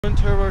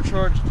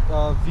Turbocharged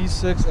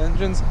V6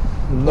 engines.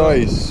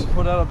 Nice.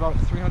 Put out about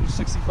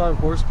 365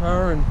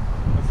 horsepower, and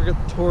I forget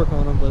the torque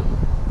on them, but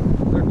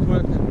they're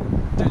quick.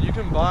 Dude, you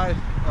can buy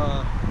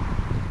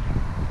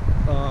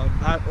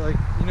like,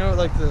 you know,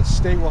 like the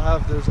state will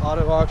have those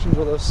auto auctions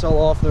where they'll sell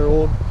off their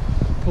old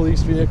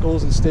police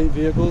vehicles and state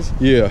vehicles.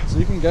 Yeah. So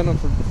you can get them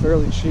for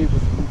fairly cheap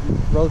with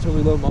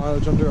relatively low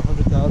mileage, under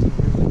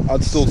 100,000.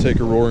 I'd still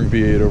take a roaring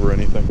V8 over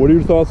anything. What are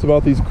your thoughts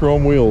about these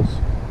chrome wheels?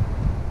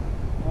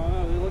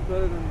 They look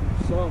better than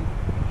some.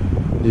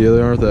 Yeah,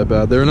 they aren't that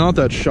bad. They're not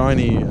that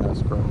shiny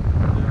ass chrome.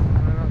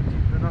 Yeah,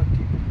 they're not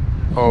deep.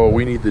 Oh,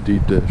 we need the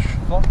deep dish.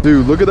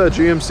 Dude, look at that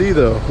GMC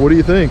though. What do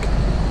you think?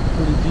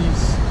 Pretty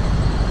decent.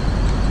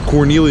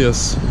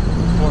 Cornelius.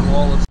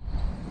 Cornwallis.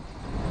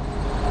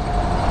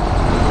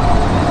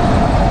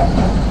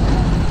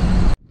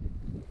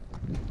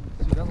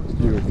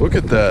 Dude, look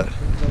at that.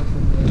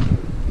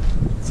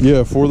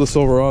 Yeah, for the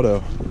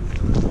Silverado.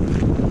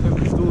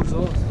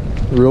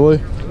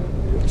 Really?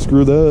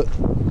 Screw that.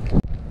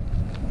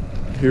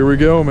 Here we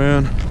go,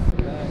 man.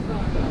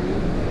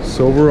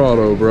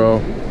 Silverado, bro.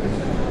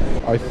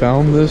 I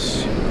found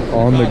this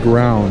on the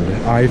ground.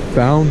 I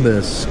found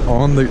this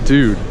on the...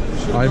 Dude,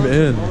 I'm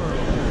in.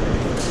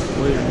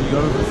 Wait, you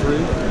got it for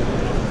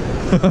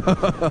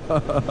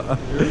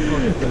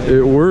free?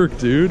 It worked,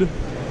 dude. We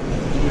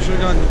should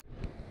have gotten...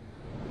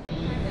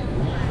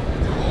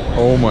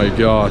 Oh my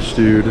gosh,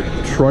 dude.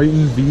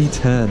 Triton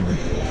V10.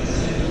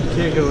 You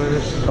can't go in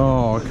it.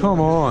 Oh,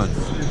 come on.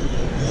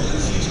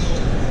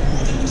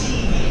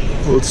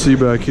 Let's see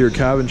back here.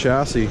 Cabin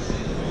chassis.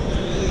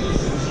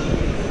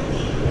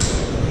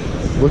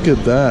 Look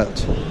at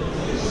that.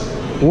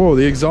 Whoa,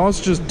 the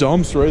exhaust just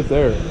dumps right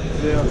there.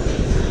 Yeah.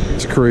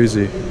 It's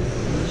crazy.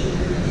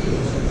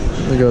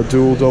 They got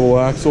dual double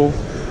axle.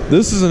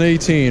 This is an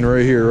 18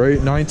 right here,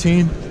 right?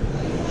 19?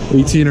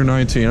 18 or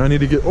 19. I need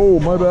to get... Oh,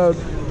 my bad.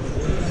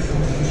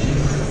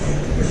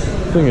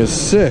 Thing is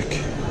sick.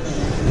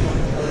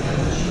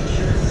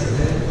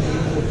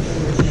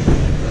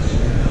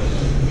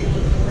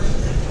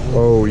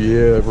 Oh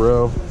yeah,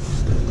 bro.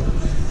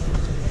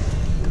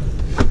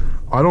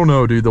 I don't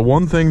know, dude. The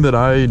one thing that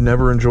I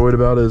never enjoyed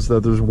about it is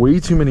that there's way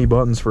too many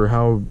buttons for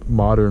how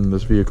modern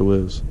this vehicle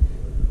is.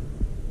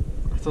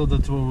 I thought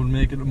that's what would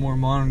make it more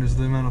modern, is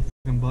the amount of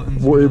fucking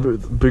buttons. Well,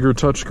 bigger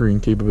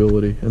touchscreen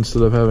capability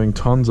instead of having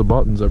tons of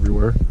buttons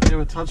everywhere. Yeah,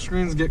 but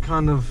touchscreens get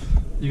kind of...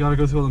 You gotta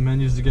go through all the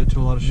menus to get to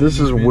a lot of shit. This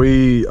is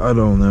way... I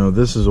don't know.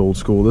 This is old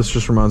school. This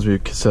just reminds me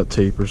of cassette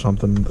tape or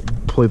something.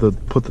 Put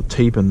the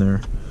tape in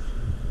there.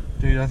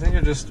 Dude, I think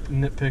you're just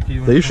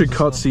nitpicky. They should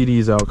cut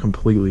CDs out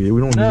completely.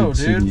 We don't need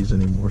CDs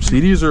anymore.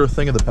 CDs are a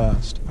thing of the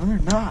past. No, they're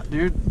not,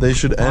 dude. They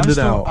should end it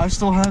out. I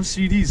still have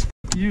CDs.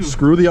 F you.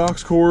 Screw the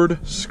aux cord,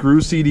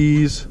 screw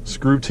CDs,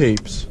 screw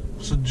tapes.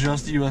 So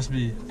just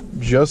USB.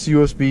 Just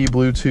USB,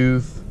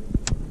 Bluetooth.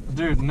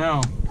 Dude,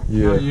 no.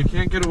 Yeah. No, you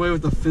can't get away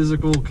with the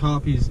physical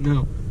copies.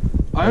 No.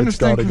 I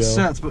understand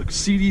cassettes, but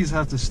CDs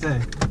have to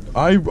stay.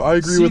 I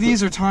agree with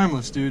CDs are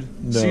timeless, dude.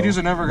 No. CDs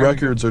are never gonna...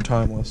 Records are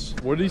timeless.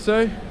 What did he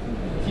say?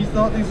 He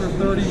thought these were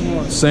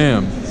 31.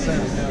 Sam.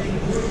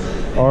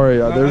 Yeah.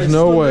 Alright, there's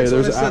no way.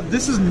 There's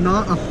this is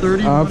not a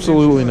 31.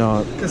 Absolutely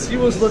not. Because he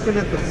was looking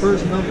at the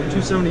first number,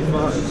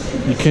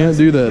 275. You can't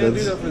do that. You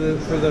can't do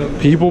that for the...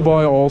 People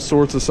buy all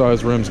sorts of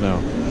size rims now.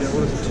 Yeah,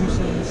 what is it,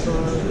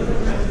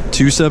 275?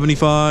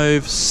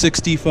 275,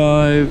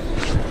 65.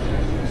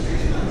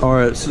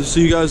 Alright, so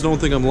you guys don't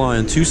think I'm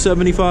lying.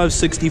 275,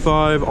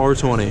 65,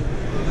 R20.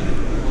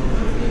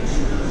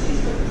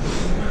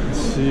 Let's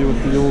see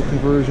what the old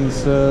conversion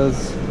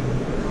says.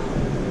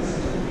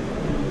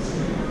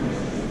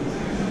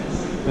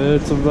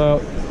 It's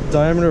about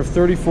diameter of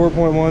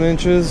 34.1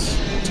 inches,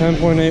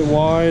 10.8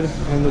 wide,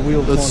 and the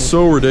wheel 20. That's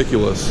so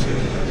ridiculous.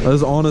 That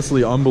is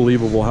honestly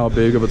unbelievable how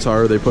big of a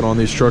tire they put on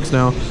these trucks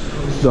now.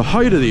 The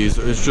height of these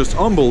is just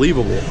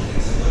unbelievable.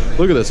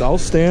 Look at this. I'll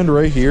stand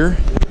right here.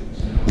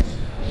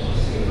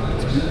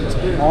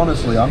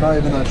 Honestly, I'm not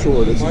even that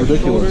short. It's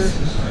ridiculous.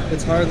 Shoulder,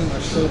 it's higher than my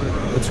shoulder.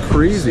 It's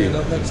crazy. Stand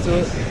up next to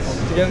it.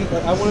 Again,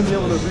 I want to be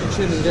able to reach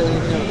in and get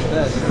anything out of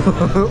bed.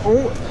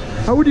 Oh,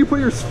 how would you put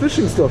your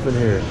fishing stuff in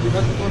here? You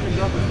have to fucking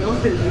drop a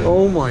fillet.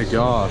 Oh my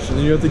gosh, and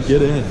then you have to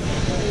get in.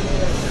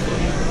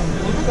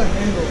 Look at the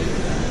handle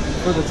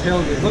for the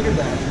tailgate. Look at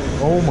that.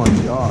 Oh my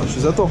gosh,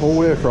 is that the whole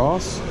way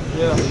across?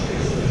 Yeah.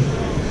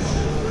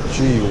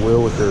 Gee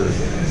willikers.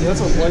 See,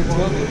 that's a white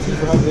tailgate too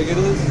for how big it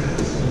is.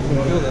 You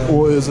can feel that.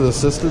 Well, is it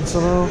assisted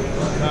somehow?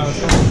 No, it's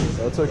not.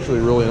 That's actually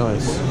really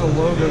nice. Look at the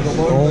logo. The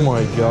logo. Oh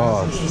my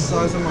gosh. It's the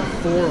size of my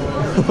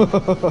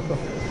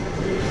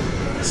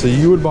forearm. So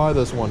you would buy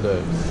this one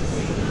day?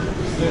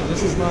 Dude,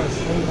 this is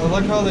nice. And I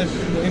like how they've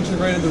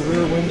integrated the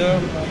rear window.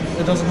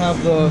 It doesn't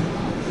have the,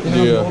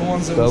 the old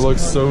ones. That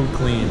looks so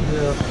clean.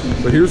 Yeah.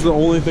 But here's the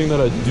only thing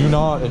that I do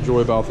not enjoy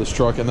about this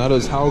truck, and that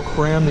is how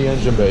crammed the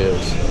engine bay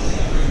is.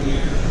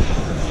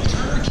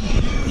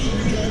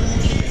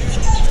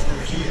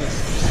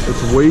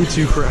 It's way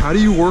too crammed. How do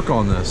you work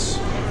on this?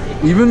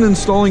 Even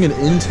installing an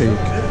intake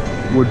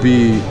would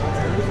be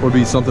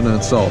something in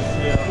itself.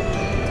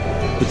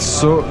 It's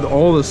so,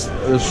 all this,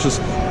 it's just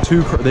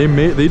too,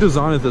 they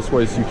designed it this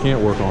way so you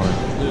can't work on it.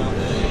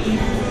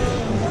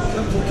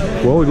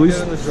 Well, at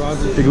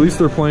least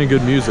they're playing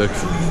good music.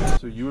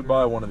 So you would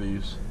buy one of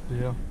these?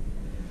 Yeah.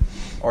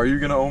 Are you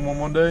gonna own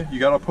one day? You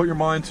gotta put your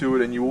mind to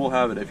it, and you will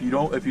have it. If you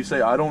don't, if you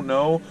say I don't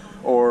know,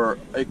 or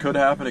it could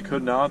happen, it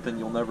could not, then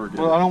you'll never get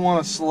it. Well, I don't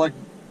want to select.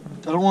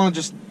 I don't want to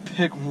just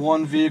pick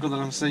one vehicle that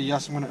I'm gonna say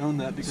yes, I'm gonna own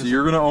that. Because so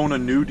you're gonna own a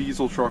new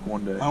diesel truck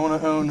one day. I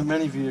want to own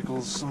many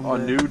vehicles someday. A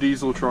new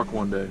diesel truck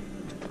one day.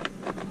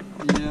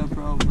 Yeah,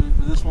 probably.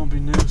 But this won't be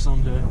new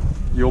someday.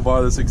 You'll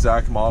buy this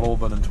exact model,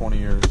 but in 20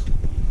 years.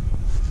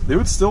 They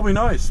would still be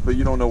nice, but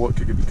you don't know what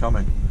could be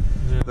coming.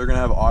 Yeah. They're gonna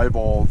have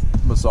eyeball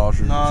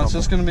massagers. No, it's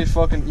just gonna be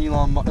fucking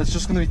Elon. It's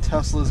just gonna be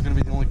Tesla is gonna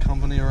be the only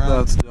company around.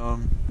 That's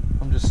dumb.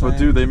 I'm just saying. But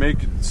dude, they make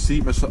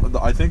seat massage.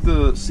 I think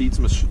the seats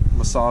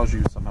massage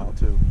you somehow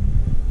too.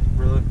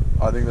 Really?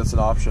 I think that's an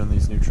option in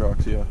these new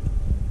trucks. Yeah.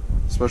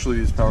 Especially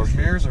these power. These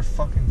mirrors are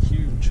fucking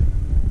huge.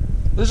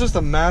 This is just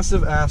a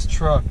massive ass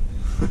truck.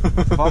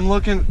 If I'm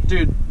looking,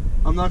 dude,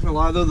 I'm not gonna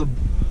lie though,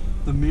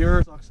 the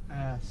mirror sucks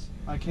ass.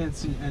 I can't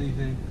see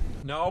anything.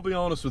 Now, I'll be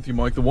honest with you,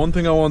 Mike. The one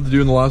thing I wanted to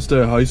do in the last day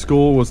of high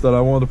school was that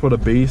I wanted to put a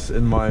bass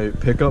in my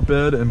pickup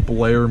bed and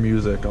blare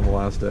music on the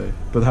last day.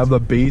 But have the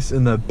bass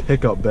in the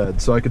pickup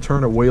bed so I could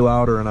turn it way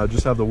louder, and I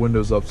just have the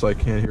windows up so I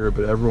can't hear it,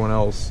 but everyone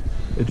else,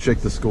 it'd shake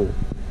the school.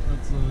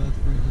 That's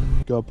pretty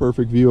good. Got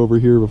perfect view over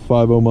here of a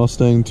 5.0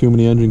 Mustang. Too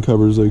many engine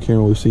covers, so you can't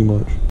really see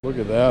much. Look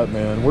at that,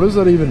 man. What does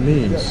that even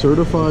mean?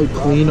 Certified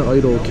Clean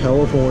Idle,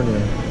 California.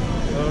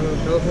 I don't know.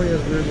 California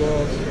has weird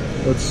laws.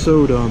 That's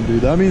so dumb,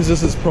 dude. That means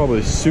this is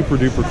probably super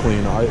duper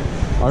clean.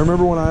 I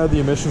remember when I had the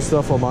emission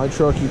stuff on my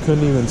truck, you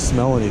couldn't even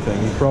smell anything.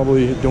 You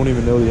probably don't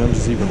even know the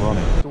engine's even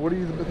running. So what do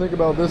you think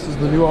about this as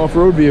the new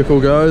off-road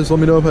vehicle, guys? Let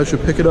me know if I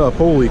should pick it up.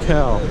 Holy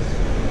cow.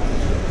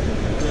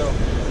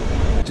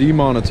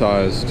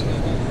 Demonetized.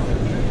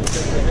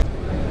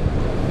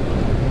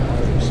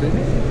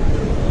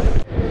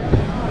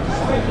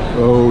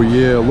 Oh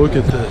yeah, look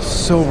at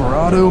this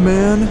Silverado,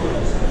 man.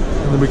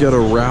 And then we got a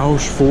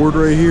Roush Ford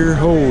right here.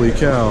 Holy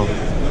cow.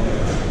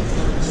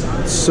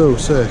 It's so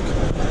sick.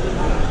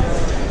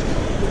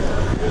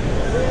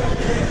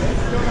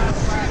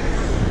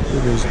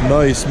 It is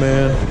nice,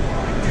 man.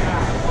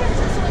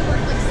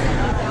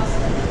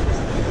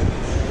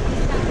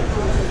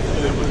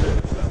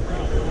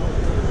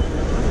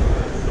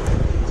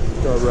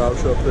 Got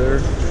Roush up there.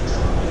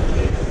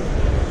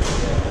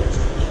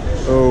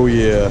 Oh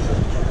yeah.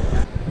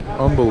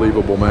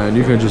 Unbelievable, man.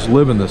 You can just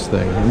live in this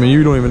thing. I mean,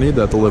 you don't even need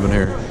that to live in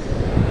here.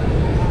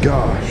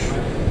 Gosh.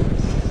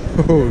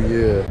 Oh,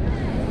 yeah.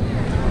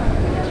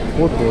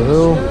 What the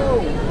hell?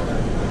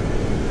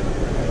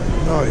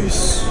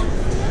 Nice.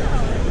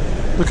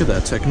 Look at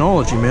that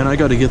technology, man. I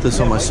got to get this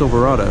on my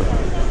Silverado.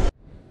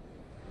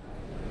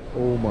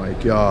 Oh, my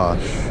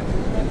gosh.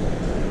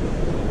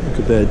 Look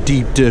at that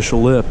deep dish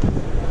lip.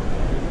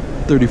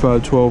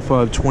 35, 12,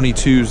 5,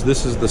 22s.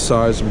 This is the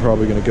size I'm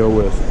probably going to go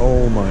with.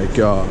 Oh, my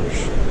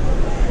gosh.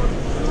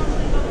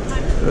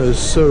 That is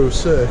so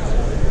sick.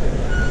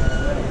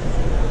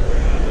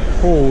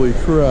 Holy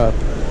crap.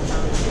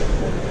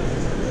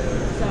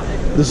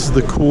 This is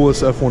the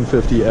coolest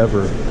F-150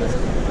 ever.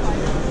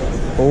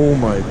 Oh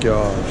my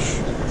gosh.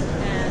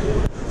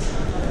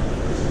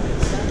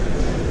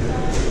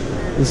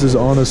 This is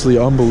honestly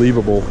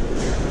unbelievable.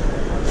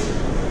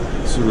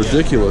 This is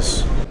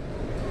ridiculous.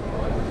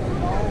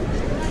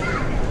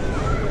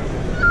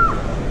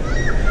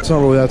 It's not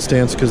really that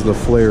stance because of the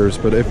flares,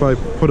 but if I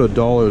put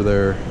 $1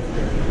 there,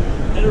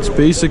 it's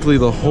basically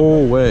the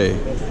whole way.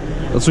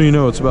 That's when you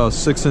know it's about a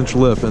 6-inch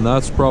lip, and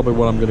that's probably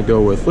what I'm going to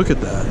go with. Look at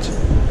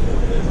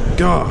that.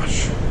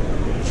 Gosh.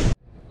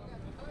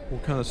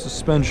 What kind of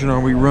suspension are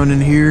we running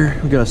here?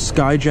 We got a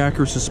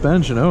Skyjacker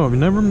suspension. Oh, you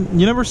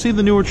never see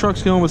the newer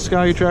trucks going with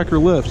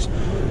Skyjacker lifts,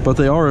 but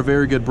they are a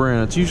very good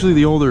brand. It's usually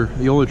the older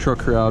truck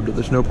crowd, but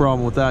there's no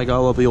problem with that. I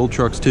gotta love the old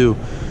trucks too.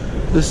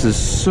 This is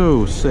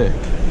so sick.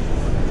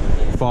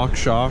 Fox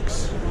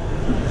shocks.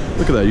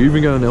 Look at that. You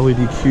even got an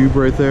LED cube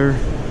right there.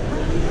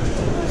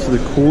 The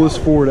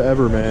coolest Ford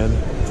ever, man.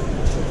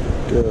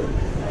 Good.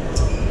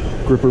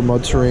 Gripper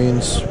mud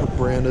terrains. What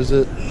brand is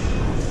it?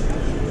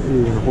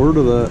 Ooh, word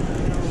of that.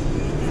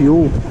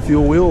 Fuel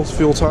wheels,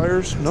 fuel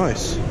tires.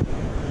 Nice.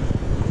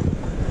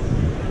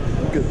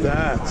 Look at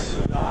that.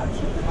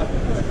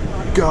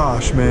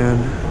 Gosh, man.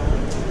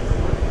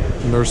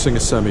 Nursing a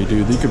semi,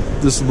 dude.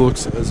 This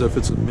looks as if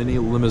it's a mini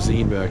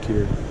limousine back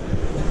here.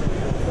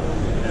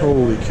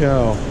 Holy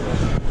cow.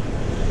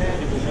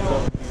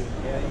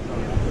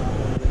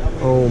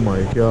 Oh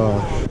my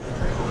gosh.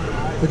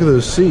 Look at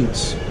those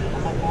seats.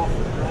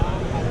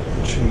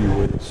 Gee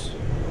whiz.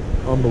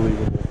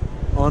 Unbelievable.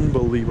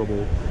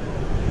 Unbelievable.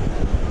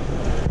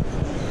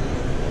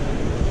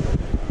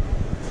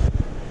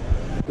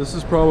 This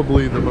is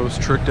probably the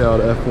most tricked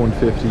out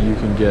F-150 you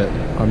can get.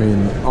 I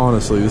mean,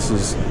 honestly, this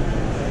is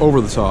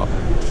over the top.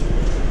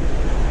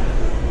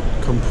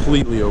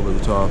 Completely over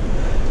the top.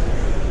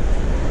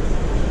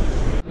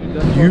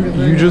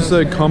 You just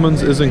said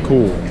Cummins isn't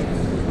cool.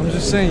 I'm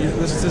just saying,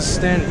 this is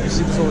standard. You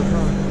see this all the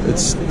time.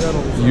 It's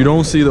you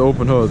don't see the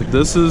open hood.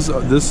 This is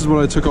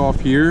what I took off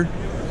here.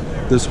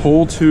 This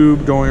whole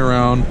tube going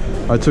around.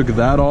 I took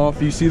that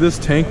off. You see this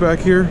tank back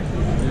here?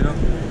 Yeah.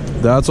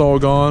 That's all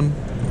gone.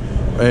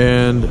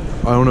 And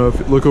I don't know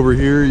if look over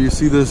here. You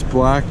see this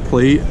black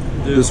plate?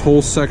 Yeah. This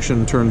whole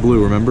section turned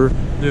blue. Remember?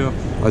 Yeah.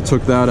 I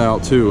took that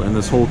out too, and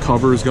this whole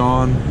cover is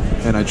gone.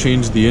 And I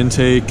changed the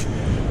intake.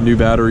 New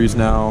batteries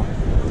now.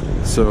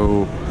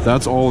 So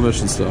that's all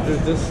emission stuff. Dude,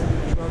 this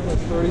truck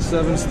is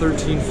 37's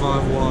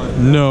 13.5 wide.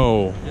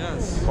 No.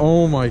 Yes.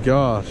 Oh my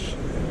gosh.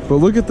 But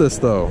look at this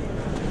though.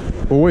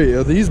 But wait,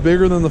 are these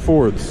bigger than the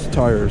Ford's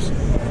tires?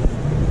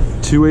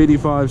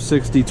 285,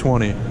 60,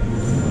 20.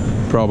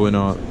 Probably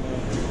not.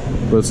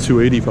 But it's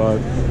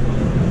 285.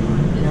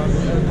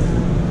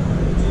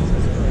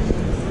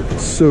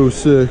 So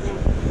sick.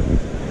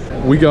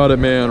 We got it,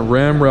 man.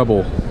 Ram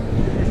Rebel.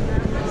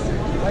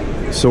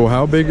 So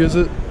how big is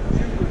it? I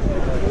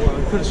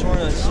could have sworn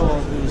I saw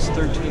it was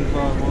 13.5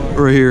 wide.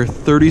 Right here,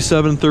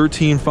 37,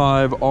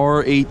 13.5,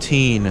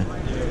 R18.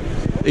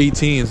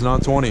 18s,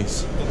 not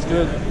 20s. That's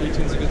good.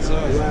 18's a good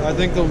size. I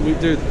think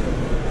dude.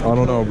 I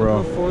don't know,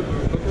 bro. Look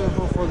at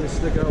how far they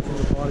stick out from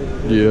the body.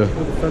 Yeah.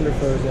 Where the fender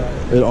flares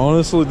out. It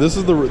honestly, this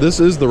is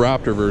the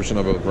Raptor version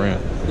of a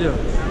brand. Yeah.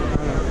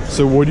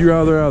 So would you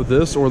rather have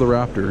this or the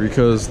Raptor?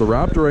 Because the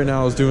Raptor right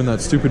now is doing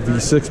that stupid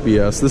V6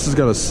 BS. This has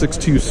got a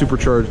 6.2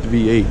 supercharged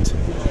V8.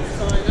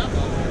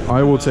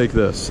 I will take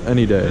this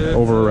any day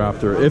over a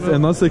Raptor,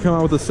 unless they come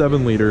out with a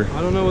 7-liter.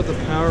 I don't know what the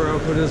power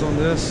output is on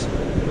this,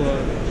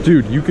 but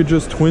dude, you could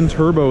just twin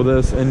turbo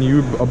this and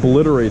you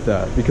obliterate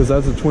that because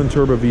that's a twin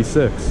turbo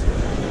V6.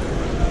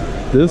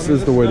 This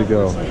is the way to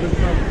go.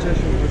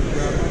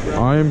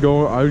 I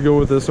would go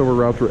with this over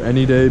Raptor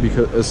any day,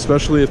 because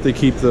especially if they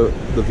keep the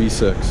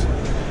V6.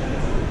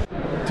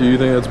 Do you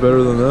think that's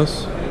better than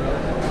this?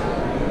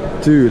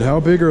 Dude, how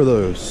big are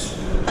those?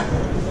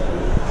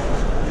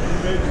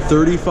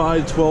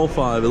 35,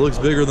 12.5. It looks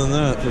bigger than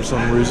that for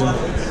some reason.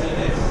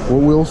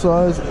 What wheel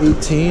size?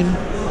 18?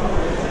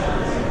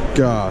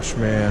 Gosh,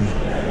 man.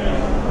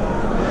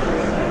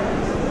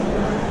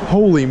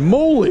 Holy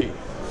moly!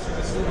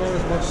 This is about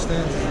as much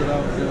stance as I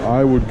would go.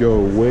 I would go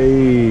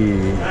way...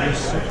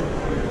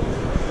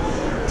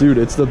 Dude,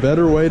 it's the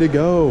better way to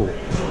go.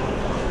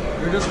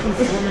 You're just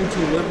conforming to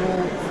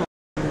liberal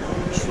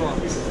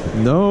trucks.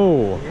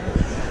 No.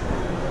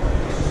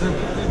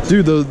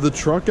 Dude, the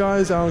truck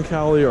guys out in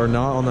Cali are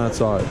not on that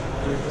side.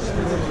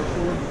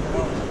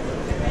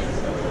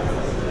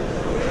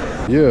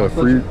 Yeah,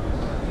 free.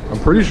 I'm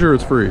pretty sure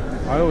it's free.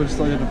 I always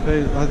thought you had to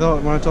pay. I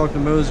thought when I talked to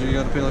Moser, you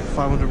got to pay like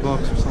 $500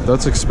 or something.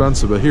 That's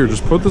expensive, but here,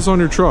 just put this on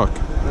your truck.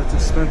 That's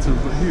expensive,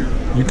 but here.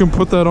 You can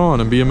put that on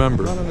and be a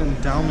member. Not an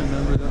endowment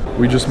member.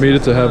 We just made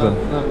it to heaven.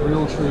 That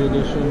real tree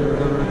edition or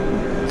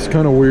whatever. It's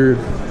kind of weird.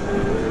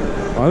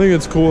 I think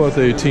it's cool that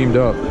they teamed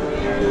up.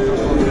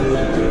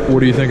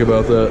 What do you think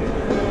about that?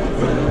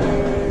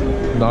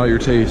 Not your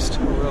taste.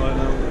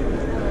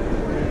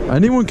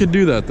 Anyone can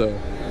do that though.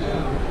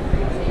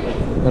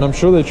 And I'm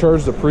sure they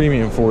charged a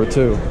premium for it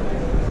too.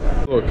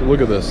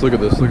 Look at this, look at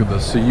this, look at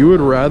this. So you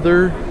would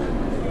rather,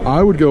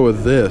 I would go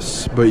with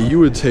this, but you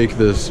would take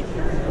this.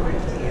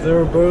 They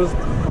were both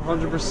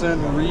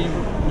 100%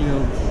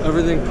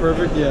 everything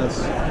perfect, yes.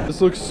 This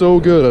looks so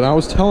good, and I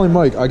was telling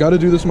Mike, I gotta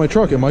do this in my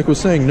truck, and Mike was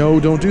saying, no,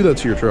 don't do that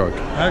to your truck.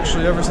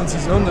 Actually, ever since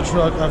he's owned the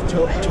truck, I've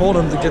told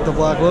him to get the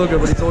black logo,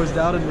 but he's always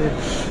doubted me.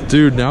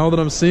 Dude, now that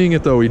I'm seeing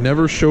it though, he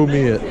never showed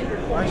me it.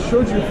 I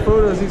showed you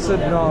photos, he said,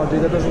 no,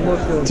 dude, that doesn't look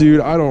good.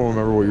 Dude, I don't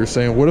remember what you're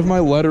saying. What if my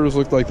letters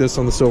looked like this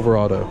on the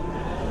Silverado?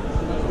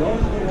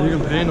 You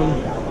can paint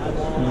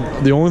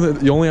them. The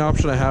only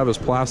option I have is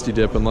Plasti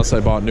Dip, unless I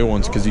bought new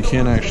ones, because you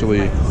can't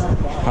actually...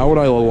 How would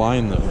I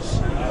align those?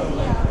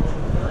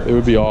 It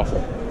would be awful.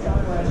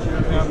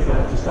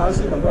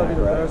 Plasti Dip would be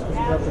the best because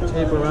you have to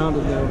tape around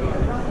it though.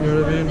 You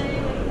know what I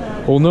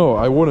mean? Well, no,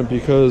 I wouldn't,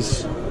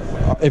 because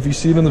if you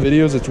see it in the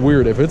videos, it's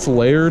weird. If it's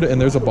layered and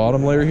there's a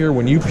bottom layer here,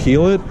 when you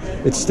peel it,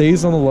 it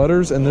stays on the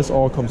letters and this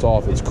all comes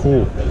off. It's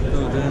cool.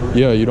 Oh, damn.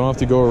 Yeah, you don't have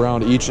to go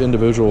around each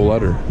individual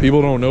letter.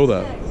 People don't know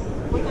that.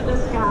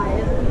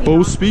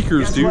 Bose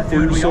speakers, dude, for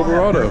your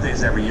Silverado.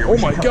 Oh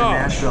my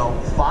gosh.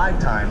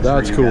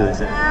 That's cool.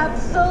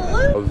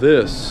 Absolutely.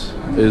 This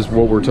is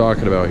what we're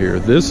talking about here.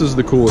 This is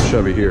the coolest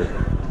Chevy here.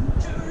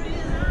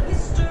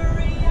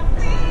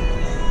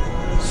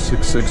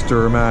 6.6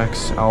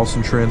 Duramax,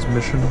 Allison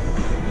transmission.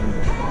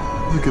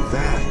 Look at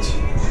that.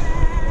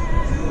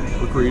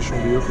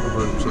 Recreational vehicle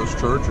converter, so it's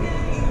charging.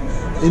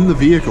 In the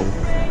vehicle.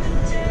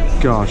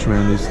 Gosh,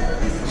 man, these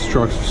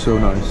trucks are so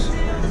nice.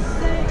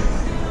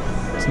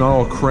 It's not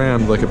all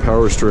crammed like a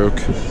Power Stroke.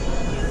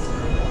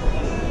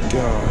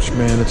 Gosh,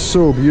 man, it's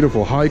so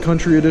beautiful. High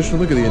Country Edition.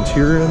 Look at the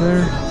interior in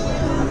there.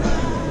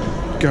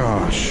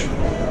 Gosh.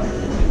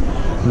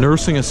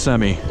 Nursing a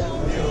Semi.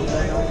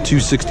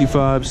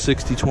 265,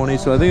 60, 20.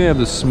 So I think they have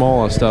the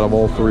smallest out of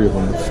all three of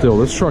them. But still,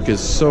 this truck is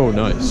so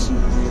nice.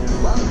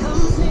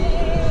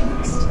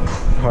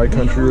 High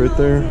Country right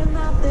there.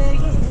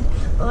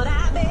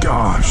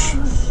 Gosh.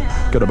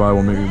 Gotta buy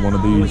maybe one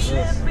of these.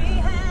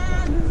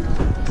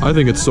 I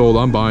think it's sold.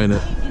 I'm buying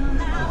it.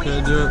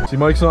 Okay, do it. See,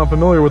 Mike's not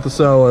familiar with the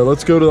satellite.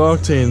 Let's go to the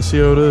Octane and see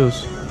how it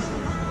is.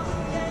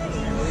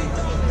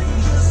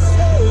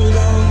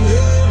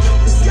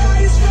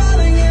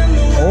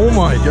 Oh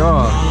my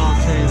god.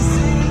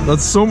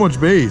 That's so much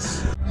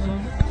bass.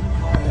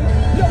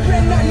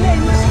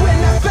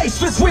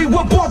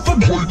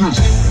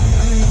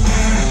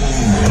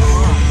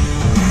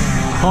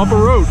 Papa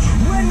Roach.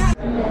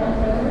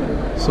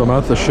 So I'm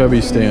at the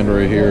Chevy stand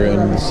right here,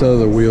 and instead of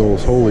the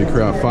wheels, holy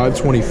crap,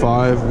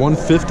 525,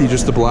 150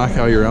 just to black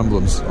out your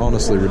emblems.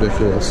 Honestly,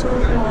 ridiculous.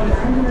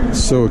 It's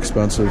so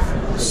expensive.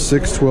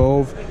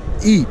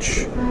 612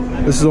 each.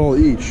 This is all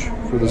each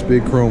for this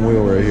big chrome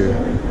wheel right here.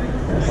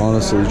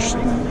 Honestly, just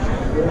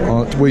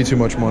way too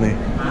much money.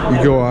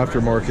 You go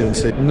aftermarket and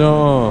say,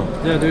 no.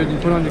 Yeah, dude, you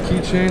put on your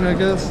keychain, I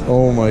guess.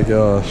 Oh my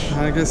gosh.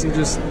 I guess you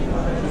just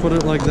put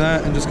it like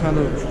that and just kind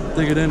of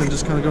dig it in and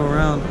just kind of go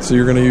around. So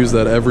you're gonna use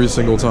that every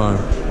single time?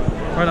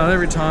 Probably not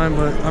every time,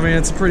 but I mean,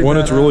 it's pretty when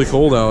it's really badass.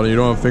 cold out and you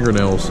don't have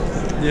fingernails.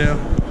 Yeah.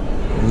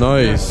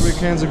 Nice. 3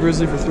 cans of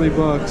Grizzly for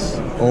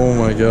 $3. Oh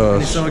my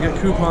gosh. So I get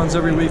coupons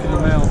every week in the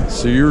mail.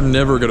 So you're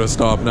never gonna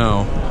stop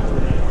now.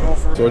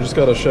 So I just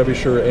got a Chevy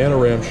shirt and a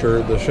Ram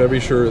shirt. The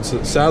Chevy shirt, it's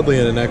sadly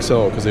in an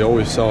XL because they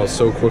always sell it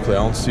so quickly. I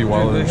don't see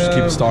why they just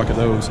keep stock of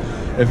those.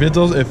 If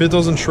it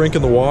doesn't shrink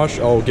in the wash,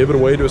 I'll give it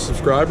away to a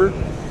subscriber,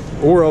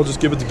 or I'll just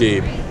give it to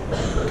Gabe,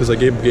 because I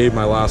gave Gabe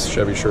my last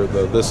Chevy shirt.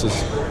 This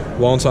is,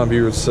 longtime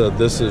viewers said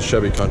this is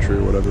Chevy country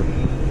or whatever.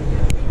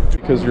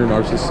 Because you're a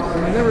narcissist.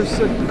 I never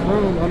said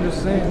chrome. I'm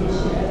just saying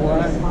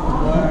black.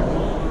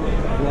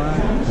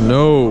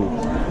 No,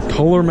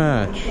 color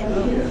match.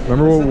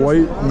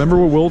 Remember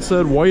what Wilt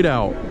said? White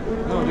out.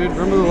 No, dude.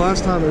 Remember the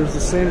last time it was the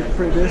same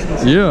pretty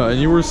distance? Yeah, and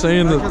you were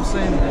saying I that. kept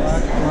saying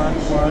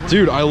black.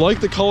 Dude, I like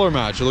the color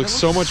match. It looks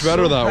so much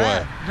better that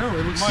way. No,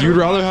 it looks. You'd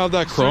rather have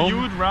that chrome? So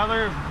you would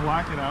rather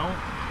black it out?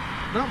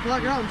 Not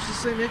black out. I'm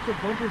just saying make the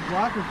bumpers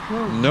black or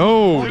chrome.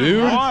 No,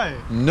 dude. Why?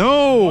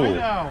 No. White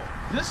out.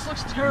 This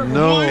looks terrible.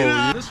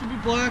 No. This would be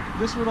black.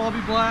 This would all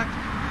be black.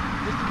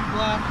 This would be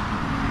black.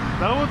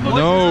 That would look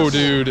No, like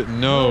dude. It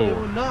No.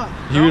 would not.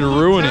 You would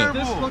ruin it.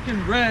 This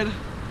fucking red.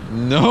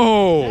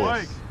 No.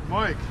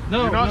 Mike,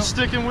 No, you're not no.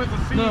 sticking with the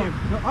theme.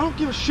 No, I don't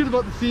give a shit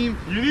about the theme.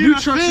 You need New a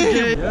trucks are theme.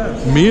 gay.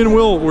 Yes. Me and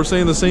Will were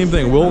saying the same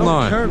thing. Will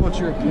I don't care not. what's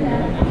your opinion.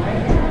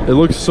 It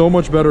looks so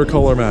much better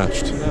color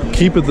matched.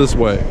 Keep it this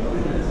way.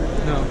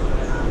 No.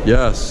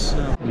 Yes.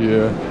 No.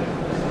 Yeah.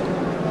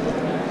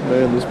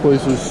 Man, this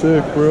place is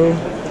sick, bro.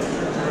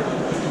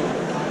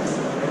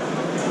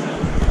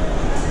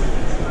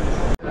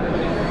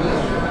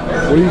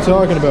 What are you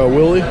talking about,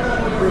 Willie?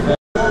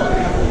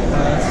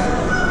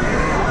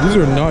 These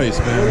are nice,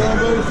 man.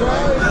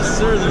 Yes,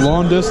 sir.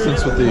 Long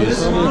distance with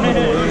these.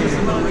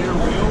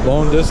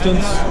 Long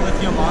distance.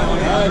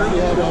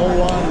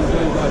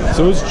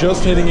 So it's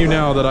just hitting you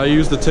now that I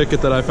used the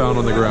ticket that I found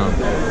on the ground.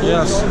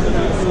 Yes.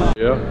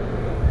 Yeah.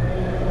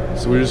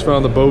 So we just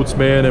found the boats,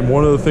 man, and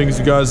one of the things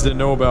you guys didn't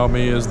know about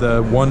me is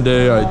that one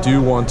day I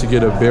do want to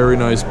get a very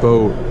nice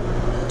boat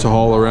to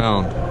haul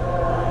around.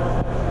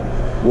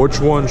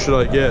 Which one should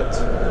I get?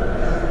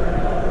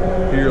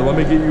 Here, let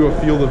me get you a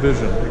field of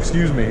vision.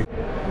 Excuse me.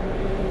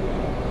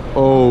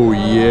 Oh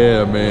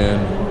yeah,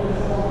 man.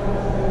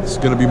 It's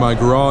gonna be my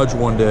garage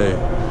one day.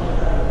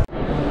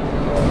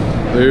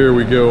 There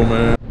we go,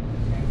 man.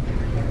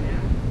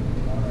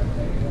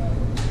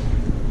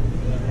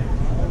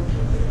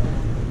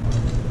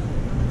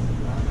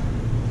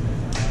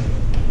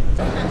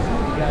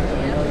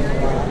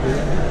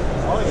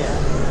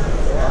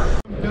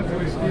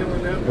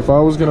 If I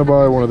was gonna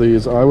buy one of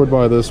these, I would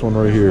buy this one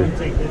right here.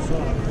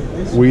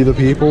 We the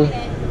People.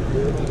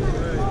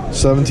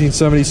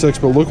 1776,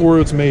 but look where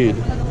it's made.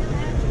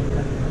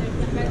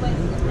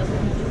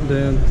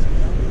 Dan.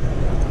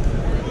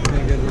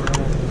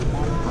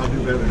 I'll do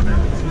better than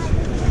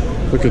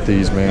that. Look at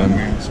these,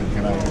 man. So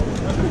can I?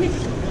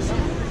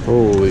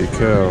 Holy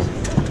cow.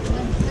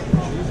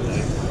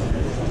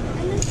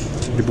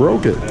 You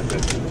broke it.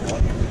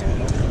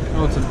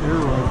 Oh, it's an air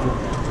rifle.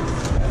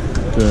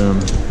 Damn.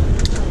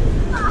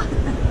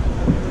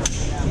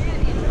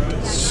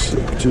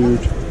 Sick, dude.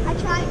 I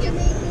tried to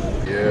make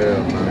it. Yeah,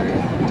 man.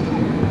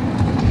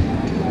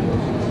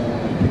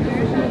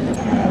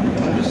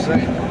 I'm just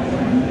saying.